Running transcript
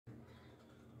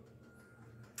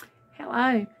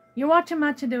Hello, you're watching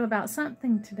Much Ado About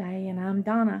Something today, and I'm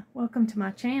Donna. Welcome to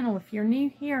my channel if you're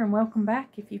new here, and welcome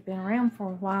back if you've been around for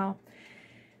a while.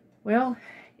 Well,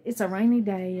 it's a rainy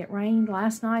day. It rained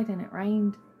last night and it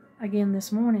rained again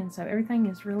this morning, so everything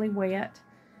is really wet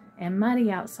and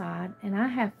muddy outside, and I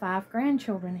have 5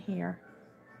 grandchildren here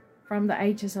from the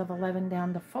ages of 11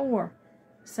 down to 4.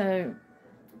 So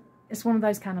it's one of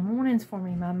those kind of mornings for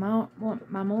me.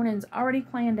 My morning's already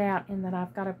planned out in that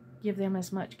I've got to give them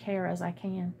as much care as I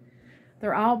can.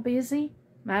 They're all busy.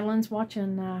 Madeline's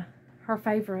watching her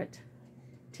favorite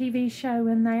TV show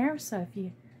in there, so if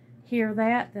you hear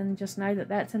that, then just know that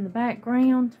that's in the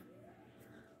background.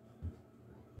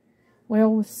 Well,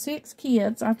 with 6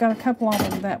 kids, I've got a couple of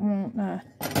them that want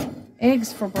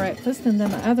eggs for breakfast, and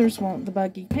then the others want the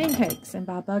buggy pancakes. And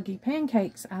by buggy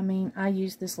pancakes, I mean I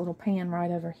use this little pan right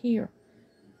over here.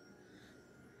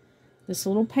 This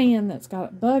little pan that's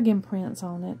got bug imprints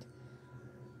on it.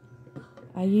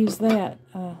 I use that.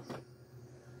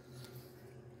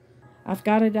 I've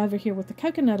got it over here with the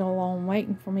coconut oil on,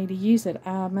 waiting for me to use it.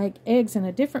 I make eggs in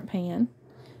a different pan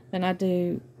than I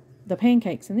do the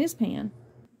pancakes in this pan.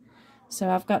 So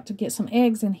I've got to get some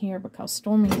eggs in here because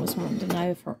Stormy was wanting to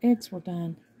know if her eggs were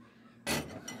done.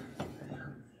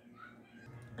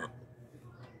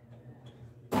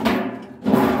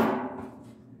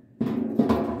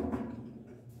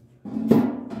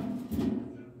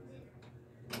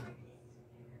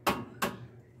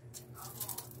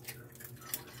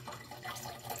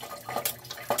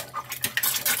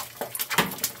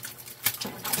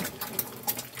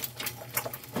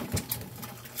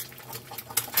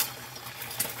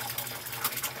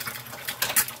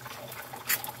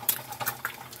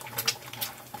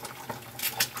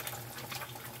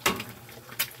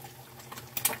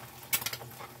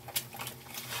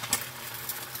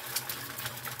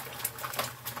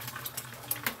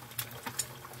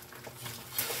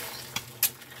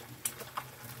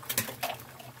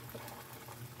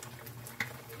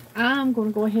 I'm going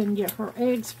to go ahead and get her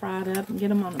eggs fried up and get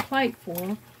them on the plate for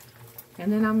her.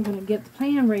 And then I'm going to get the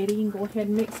pan ready and go ahead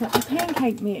and mix up the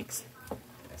pancake mix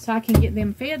so I can get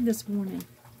them fed this morning.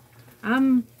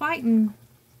 I'm fighting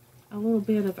a little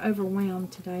bit of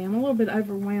overwhelmed today. I'm a little bit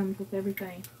overwhelmed with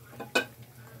everything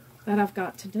that I've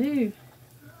got to do.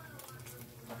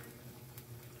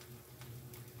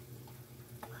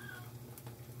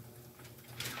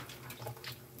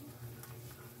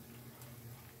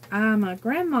 I'm a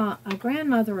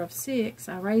grandmother of 6.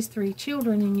 I raised 3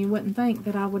 children, and you wouldn't think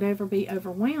that I would ever be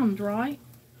overwhelmed, right?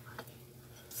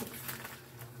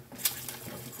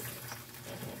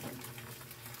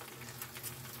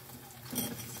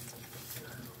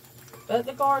 But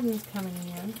the garden's coming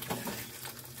in,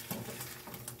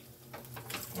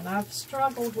 and I've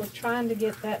struggled with trying to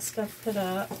get that stuff put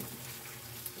up,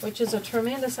 which is a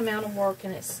tremendous amount of work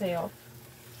in itself.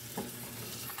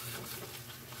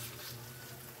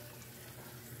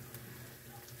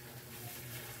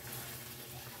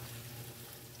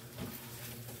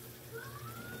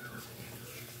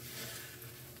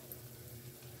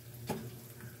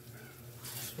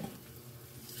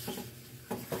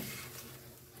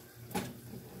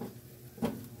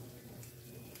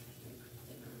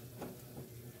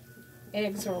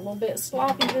 Eggs are a little bit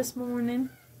sloppy this morning.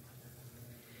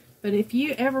 But if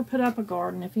you ever put up a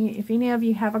garden, if any of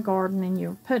you have a garden and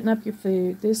you're putting up your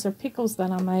food, these are pickles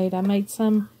that I made. I made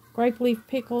some grape leaf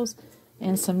pickles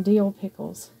and some dill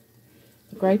pickles.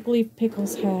 The grape leaf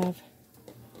pickles have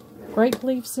grape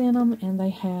leaves in them, and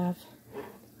they have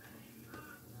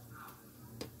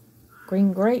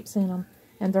green grapes in them,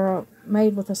 and they're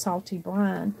made with a salty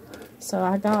brine. So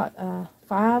I got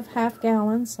 5 half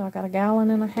gallons, so I got 1.5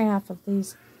 gallons of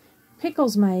these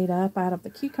pickles made up out of the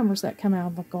cucumbers that come out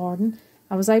of the garden.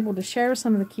 I was able to share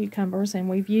some of the cucumbers, and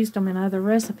we've used them in other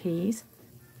recipes.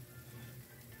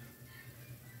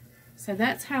 So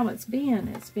that's how it's been.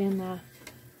 It's been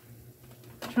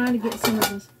trying to get some of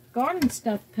this garden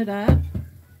stuff put up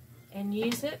and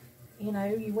use it. You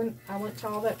know, I went to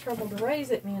all that trouble to raise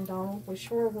it, me and Donald. We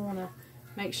sure want to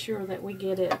make sure that we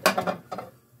get it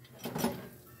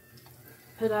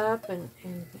put up and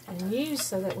used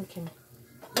so that we can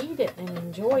eat it and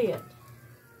enjoy it.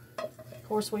 Of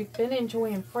course, we've been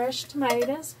enjoying fresh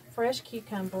tomatoes, fresh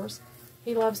cucumbers.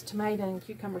 He loves tomato and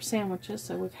cucumber sandwiches,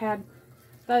 so we've had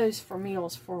those for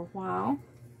meals for a while.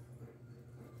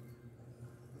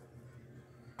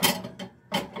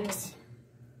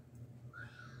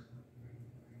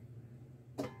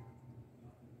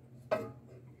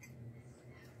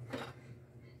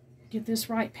 Get this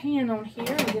right pan on here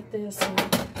and get this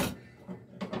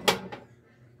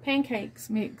pancakes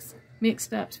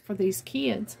mixed up for these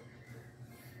kids.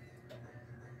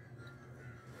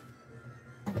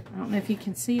 I don't know if you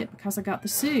can see it because I got the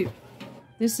soup.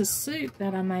 This is soup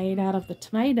that I made out of the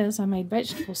tomatoes. I made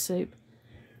vegetable soup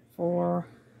for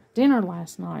dinner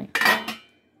last night.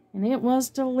 And it was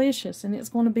delicious, and it's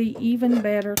going to be even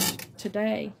better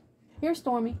today. Here,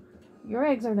 Stormy, your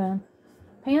eggs are done.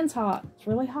 Pan's hot. It's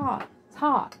really hot. It's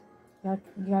hot. You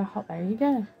gotta, there you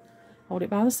go. Hold it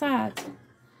by the sides.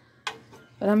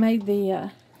 But I made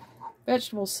the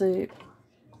vegetable soup.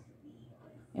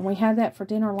 And we had that for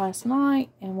dinner last night,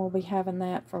 and we'll be having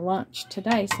that for lunch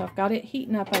today. So I've got it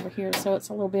heating up over here, so it's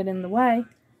a little bit in the way.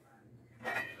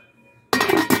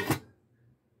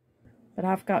 But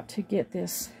I've got to get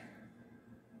this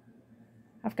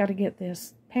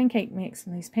pancake mix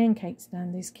and these pancakes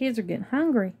done. These kids are getting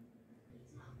hungry.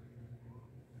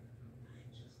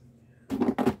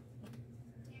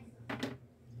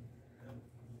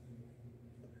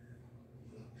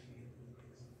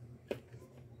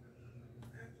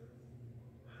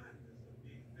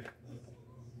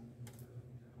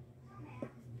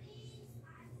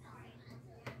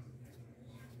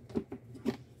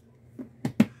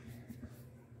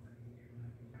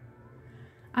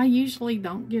 I usually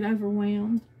don't get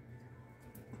overwhelmed.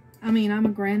 I mean, I'm a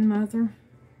grandmother.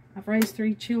 I've raised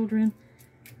 3 children.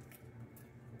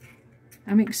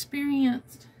 I'm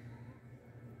experienced.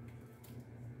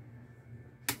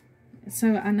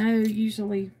 So I know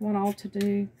usually what all to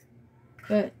do.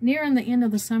 But nearing the end of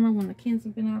the summer when the kids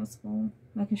have been out of school,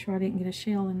 making sure I didn't get a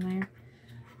shell in there,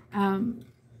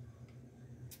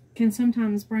 can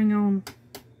sometimes bring on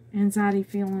anxiety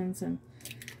feelings and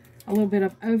a little bit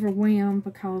of overwhelm,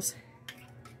 because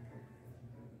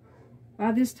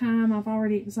by this time I've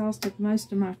already exhausted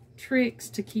most of my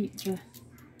tricks to keep the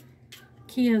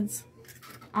kids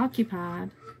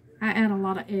occupied. I add a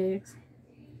lot of eggs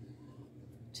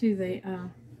to the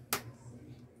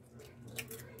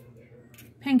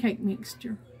pancake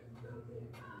mixture.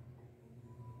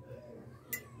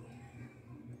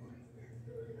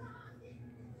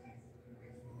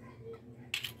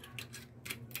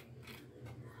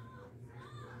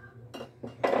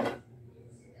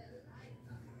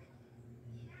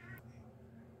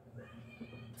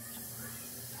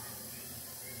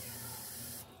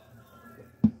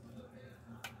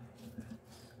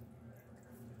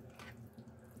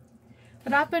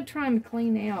 But I've been trying to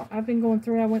clean out. I went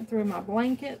through my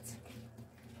blankets.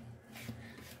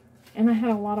 And I had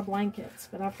a lot of blankets.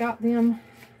 But I've got them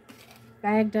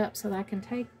bagged up so that I can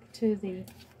take to the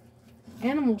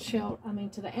animal shelter,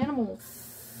 to the animal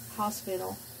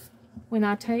hospital when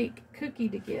I take Cookie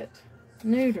to get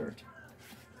neutered.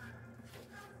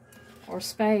 Or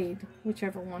spayed,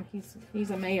 whichever one.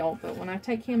 He's a male. But when I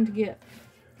take him to get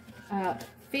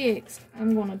fixed,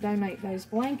 I'm going to donate those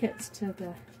blankets to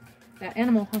the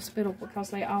animal hospital, because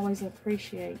they always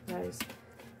appreciate those.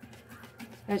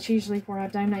 That's usually where I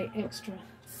donate extra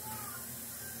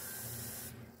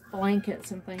blankets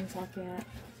and things like that.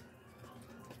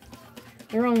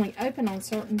 They're only open on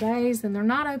certain days, and they're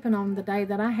not open on the day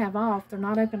that I have off. They're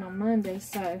not open on Monday,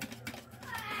 so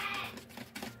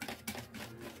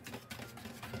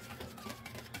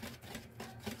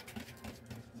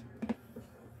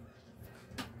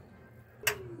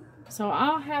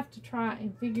I'll have to try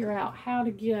and figure out how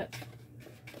to get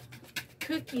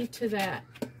Cookie to that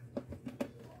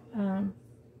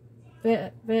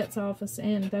vet's office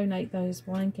and donate those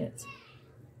blankets.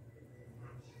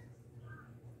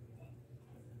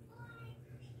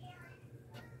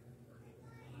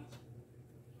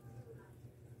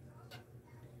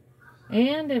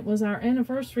 And it was our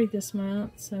anniversary this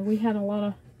month, so we had a lot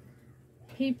of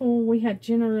people. We had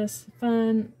generous,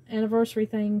 fun anniversary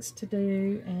things to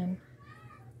do, and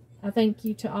I thank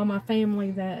you to all my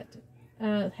family that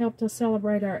helped us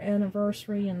celebrate our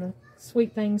anniversary and the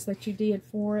sweet things that you did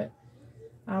for it.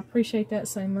 I appreciate that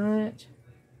so much.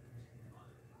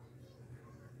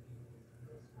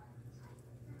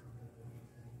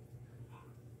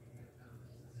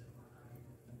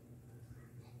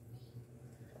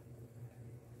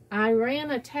 I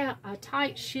ran a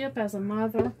tight ship as a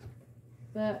mother,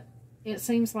 but it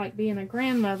seems like being a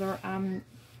grandmother, I'm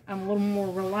a little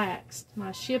more relaxed.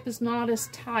 My ship is not as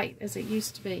tight as it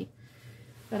used to be.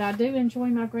 But I do enjoy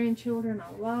my grandchildren.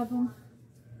 I love them.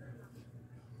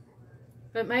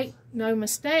 But make no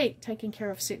mistake, taking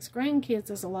care of 6 grandkids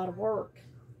is a lot of work.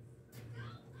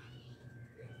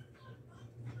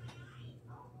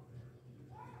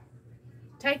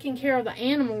 Taking care of the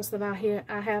animals that I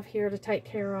have here to take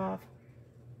care of.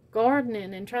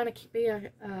 Gardening and trying to be a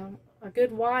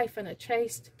good wife and a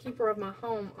chaste keeper of my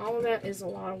home. All of that is a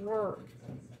lot of work.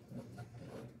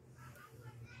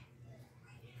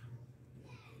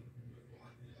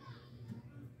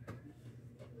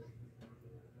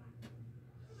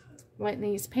 letting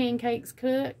these pancakes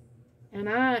cook. And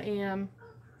I am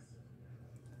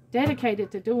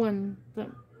dedicated to doing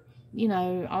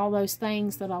all those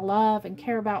things that I love and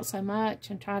care about so much,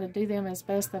 and try to do them as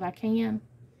best that I can.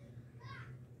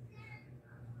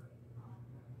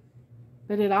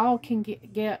 But it all can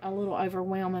get a little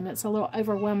overwhelming. It's a little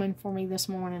overwhelming for me this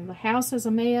morning. The house is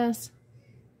a mess.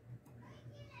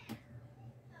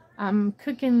 I'm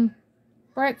cooking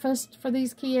breakfast for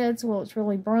these kids. Well, it's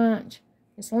really brunch.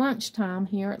 It's lunchtime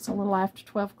here. It's a little after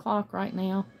 12 o'clock right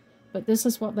now. But this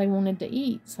is what they wanted to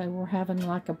eat, so we're having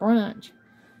like a brunch.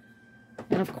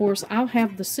 And of course, I'll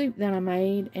have the soup that I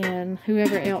made, and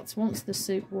whoever else wants the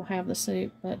soup will have the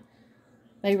soup. But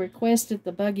they requested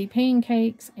the buggy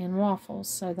pancakes and waffles,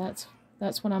 so that's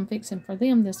what I'm fixing for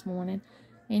them this morning.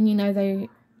 And you know, they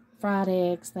fried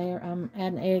eggs there. I'm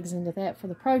adding eggs into that for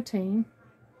the protein.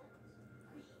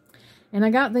 And I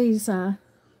got these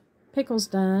pickles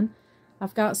done.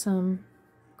 I've got some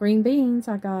green beans.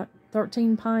 I got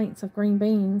 13 pints of green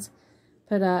beans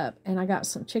put up, and I got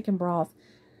some chicken broth.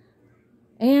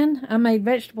 And I made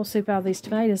vegetable soup out of these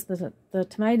tomatoes. The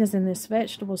tomatoes in this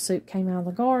vegetable soup came out of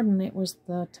the garden. It was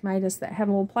the tomatoes that had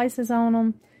little places on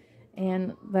them,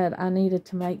 and that I needed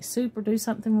to make soup or do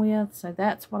something with. So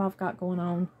that's what I've got going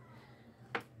on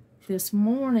this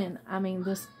morning. I mean,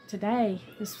 today,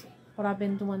 what I've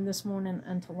been doing this morning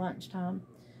until lunchtime.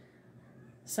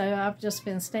 So I've just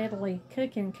been steadily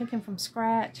cooking from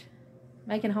scratch,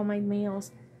 making homemade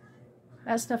meals.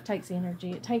 That stuff takes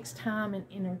energy. It takes time and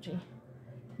energy.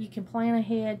 You can plan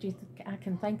ahead. I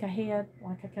can think ahead.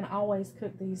 Like, I can always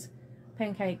cook these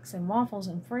pancakes and waffles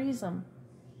and freeze them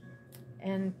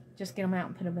and just get them out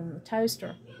and put them in the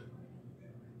toaster.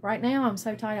 Right now, I'm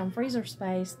so tight on freezer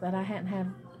space that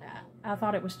I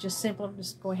thought it was just simpler to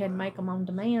just go ahead and make them on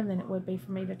demand than it would be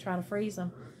for me to try to freeze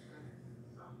them.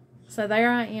 So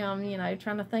there I am,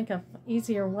 trying to think of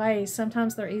easier ways.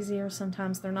 Sometimes they're easier,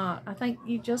 sometimes they're not. I think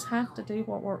you just have to do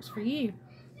what works for you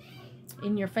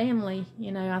in your family.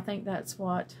 I think that's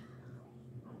what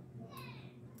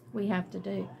we have to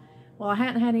do. Well, I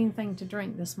hadn't had anything to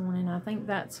drink this morning. I think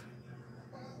that's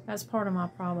part of my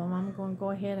problem. I'm going to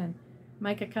go ahead and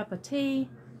make a cup of tea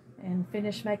and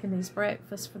finish making these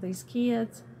breakfasts for these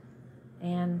kids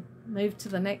and move to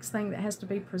the next thing that has to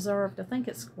be preserved. I think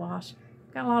it's squash.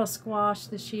 Got a lot of squash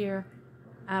this year.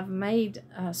 I've made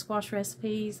squash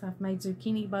recipes. I've made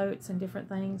zucchini boats and different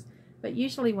things. But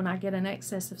usually when I get an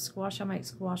excess of squash, I make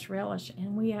squash relish.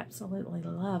 And we absolutely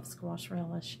love squash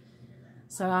relish.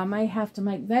 So I may have to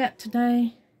make that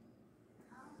today.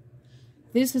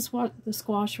 This is what the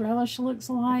squash relish looks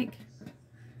like.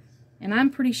 And I'm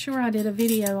pretty sure I did a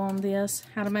video on this,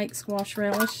 how to make squash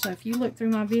relish. So if you look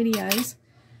through my videos,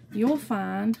 you'll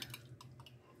find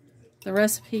the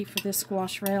recipe for this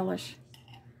squash relish.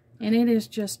 And it is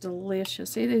just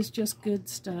delicious. It is just good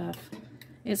stuff.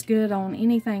 It's good on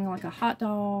anything, like a hot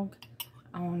dog,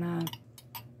 on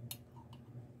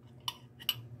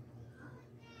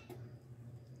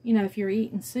if you're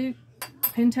eating soup,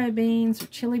 pinto beans or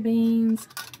chili beans.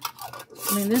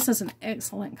 I mean, this is an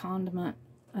excellent condiment.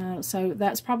 So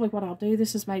that's probably what I'll do.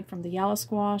 This is made from the yellow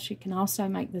squash. You can also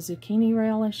make the zucchini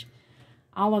relish.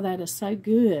 All of that is so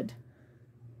good.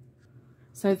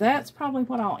 So that's probably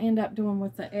what I'll end up doing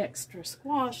with the extra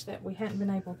squash that we hadn't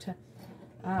been able to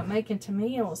make into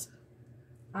meals.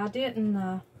 I didn't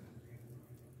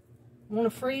want to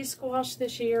freeze squash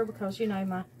this year because,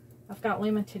 I've got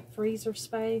limited freezer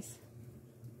space.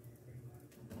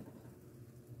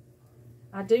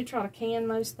 I do try to can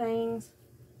most things.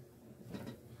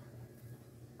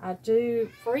 I do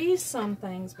freeze some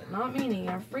things, but not many.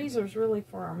 Our freezer's really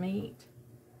for our meat.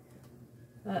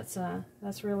 That's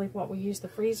really what we use the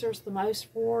freezers the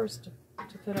most for, is to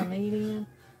put our meat in.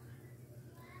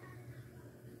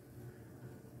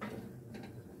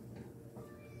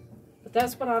 But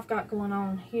that's what I've got going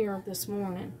on here this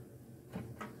morning.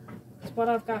 It's what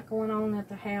I've got going on at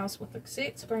the house with the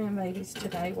 6 grandbabies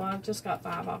today. Well, I've just got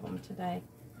 5 of them today.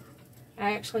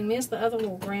 I actually missed the other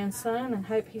little grandson and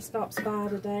hope he stops by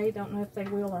today. Don't know if they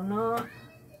will or not.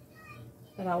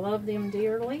 But I love them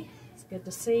dearly. It's good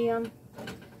to see them.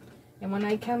 And when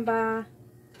they come by,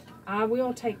 I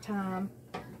will take time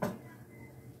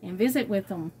and visit with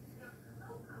them.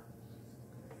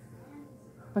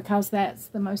 Because that's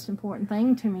the most important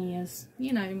thing to me is,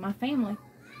 my family.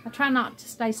 I try not to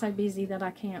stay so busy that I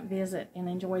can't visit and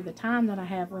enjoy the time that I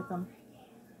have with them.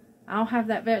 I'll have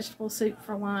that vegetable soup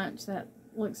for lunch. That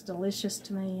looks delicious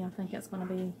to me. I think it's going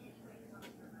to be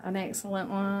an excellent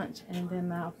lunch. And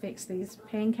then I'll fix these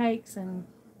pancakes and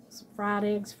some fried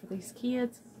eggs for these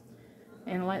kids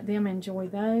and let them enjoy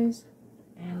those.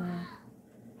 And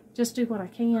just do what I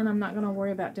can. I'm not going to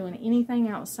worry about doing anything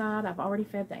outside. I've already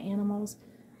fed the animals.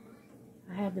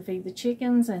 I had to feed the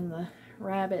chickens and the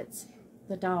rabbits,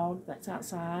 the dog that's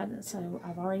outside. So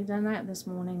I've already done that this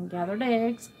morning, gathered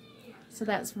eggs. So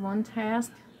that's one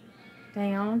task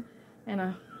down,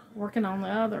 and working on the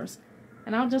others.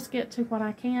 And I'll just get to what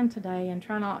I can today and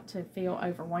try not to feel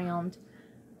overwhelmed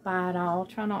by it all.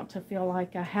 Try not to feel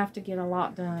like I have to get a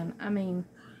lot done. I mean,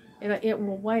 it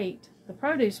will wait. The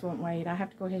produce won't wait. I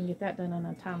have to go ahead and get that done in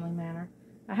a timely manner.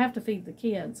 I have to feed the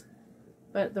kids.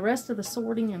 But the rest of the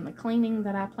sorting and the cleaning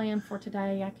that I planned for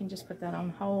today, I can just put that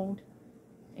on hold.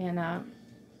 And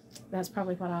that's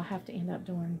probably what I'll have to end up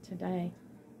doing today.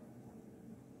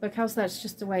 Because that's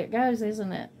just the way it goes,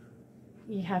 isn't it?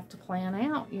 You have to plan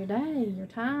out your day, your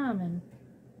time,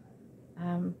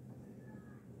 and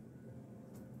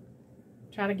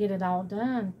try to get it all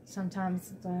done.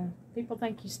 Sometimes people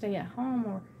think you stay at home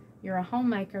or you're a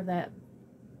homemaker that,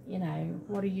 you know,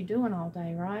 what are you doing all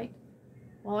day, right?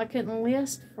 Well, I couldn't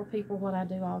list for people what I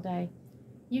do all day.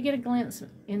 You get a glimpse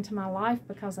into my life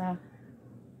because I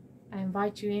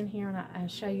invite you in here and I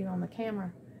show you on the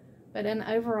camera. But in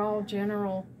overall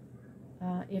general,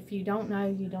 if you don't know,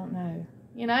 you don't know.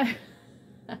 You know,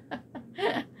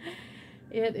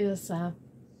 it is,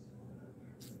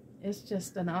 it's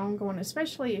just an ongoing,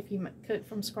 especially if you cook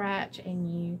from scratch and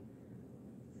you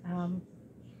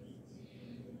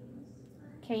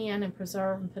can and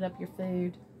preserve and put up your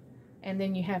food, and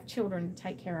then you have children to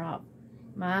take care of.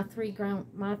 My three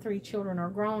children are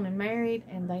grown and married,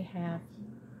 and they have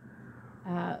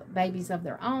babies of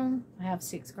their own. I have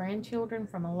 6 grandchildren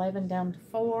from 11 down to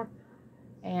 4,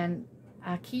 and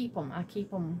I keep them. I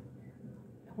keep them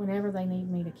whenever they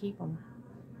need me to keep them.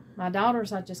 My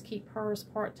daughters, I just keep hers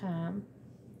part-time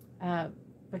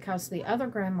because the other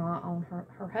grandma on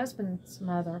her husband's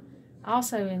mother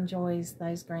also enjoys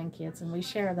those grandkids, and we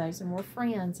share those, and we're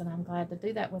friends, and I'm glad to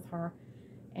do that with her.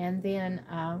 And then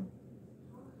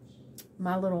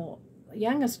my little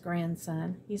youngest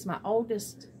grandson, he's my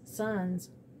oldest son's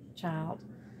child.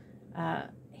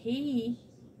 He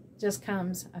just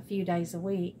comes a few days a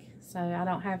week, so I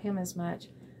don't have him as much,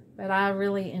 but I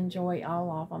really enjoy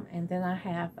all of them. And then I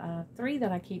have 3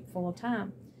 that I keep full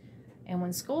time. And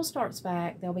when school starts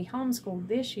back, they'll be homeschooled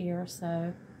this year,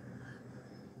 so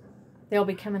they'll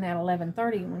be coming at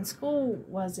 11:30. When school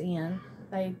was in,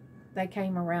 they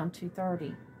came around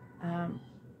 2:30.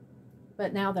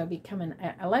 But now they'll be coming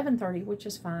at 11:30, which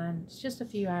is fine. It's just a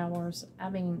few hours. I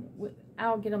mean,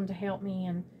 I'll get them to help me,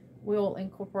 and we'll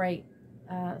incorporate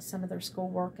some of their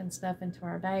schoolwork and stuff into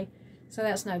our day. So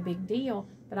that's no big deal.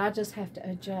 But I just have to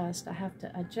adjust. I have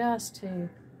to adjust to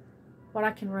what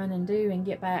I can run and do and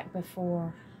get back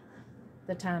before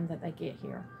the time that they get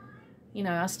here. You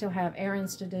know, I still have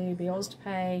errands to do, bills to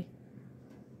pay,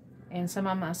 and some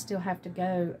of them I still have to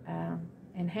go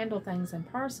and handle things in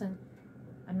person.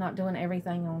 I'm not doing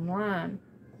everything online.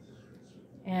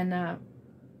 And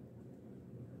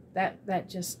that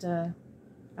just,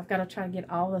 I've got to try to get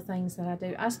all the things that I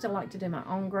do. I still like to do my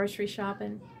own grocery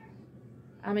shopping.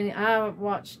 I mean, I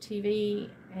watch TV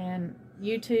and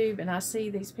YouTube, and I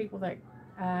see these people that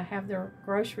have their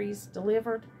groceries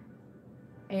delivered,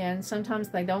 and sometimes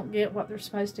they don't get what they're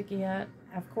supposed to get.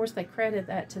 Of course, they credit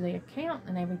that to the account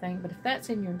and everything, but if that's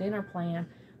in your dinner plan,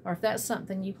 or if that's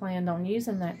something you planned on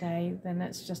using that day, then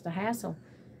that's just a hassle.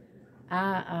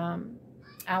 I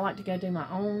like to go do my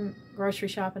own grocery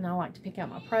shopping. I like to pick out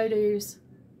my produce.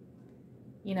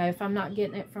 You know, if I'm not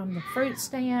getting it from the fruit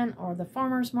stand or the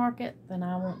farmer's market, then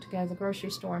I want to go to the grocery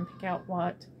store and pick out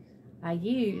what I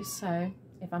use. So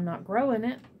if I'm not growing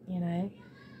it, you know,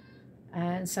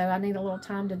 and so I need a little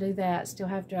time to do that. Still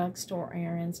have drugstore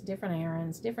errands,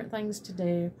 different things to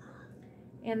do.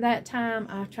 And that time,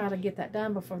 I try to get that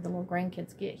done before the little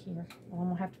grandkids get here. Well, I'm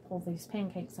going to have to pull these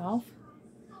pancakes off.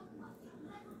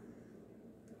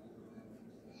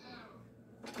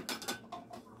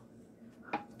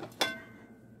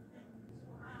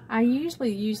 I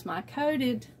usually use my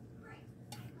coated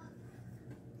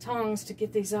tongs to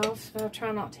get these off, but I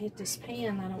try not to hit this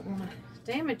pan. I don't want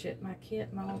to damage it. My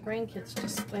little grandkids,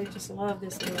 they just love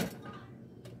this little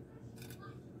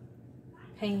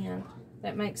pan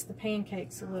that makes the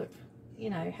pancakes look, you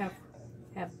know,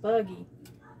 have buggy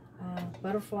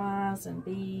butterflies and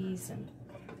bees and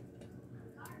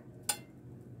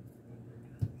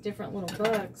different little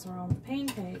bugs are on the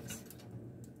pancakes.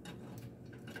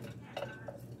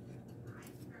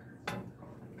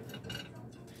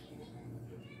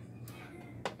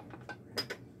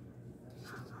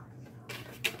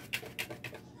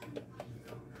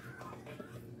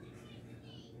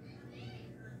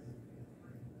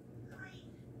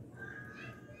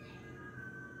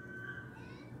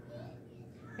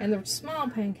 And they're small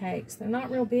pancakes. They're not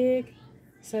real big,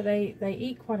 so they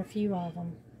eat quite a few of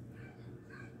them.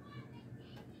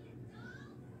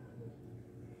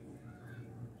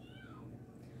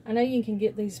 I know you can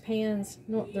get these pans.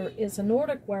 There is a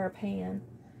Nordic Ware pan.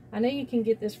 I know you can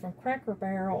get this from Cracker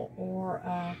Barrel or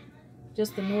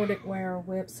just the Nordic Ware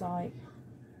website.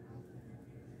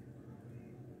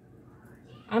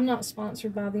 I'm not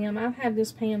sponsored by them. I've had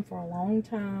this pan for a long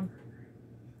time.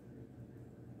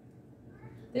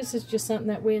 This is just something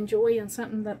that we enjoy and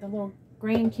something that the little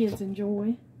grandkids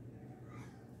enjoy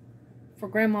for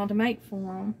Grandma to make for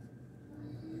them.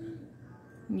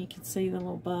 And you can see the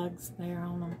little bugs there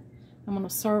on them. I'm going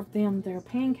to serve them their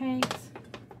pancakes.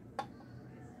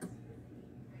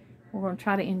 We're going to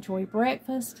try to enjoy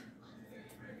breakfast.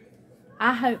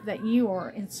 I hope that you are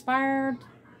inspired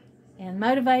and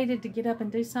motivated to get up and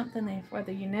do something,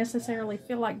 whether you necessarily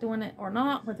feel like doing it or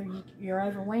not, whether you're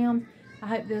overwhelmed. I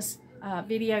hope this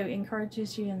video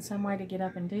encourages you in some way to get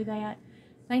up and do that.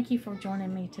 Thank you for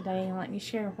joining me today and let me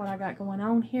share what I got going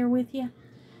on here with you.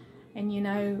 And you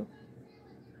know,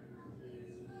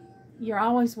 you're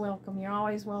always welcome. You're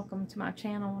always welcome to my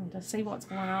channel and to see what's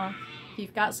going on. If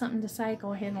you've got something to say,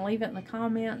 go ahead and leave it in the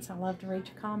comments. I love to read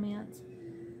your comments.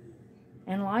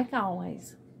 And like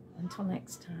always, until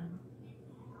next time.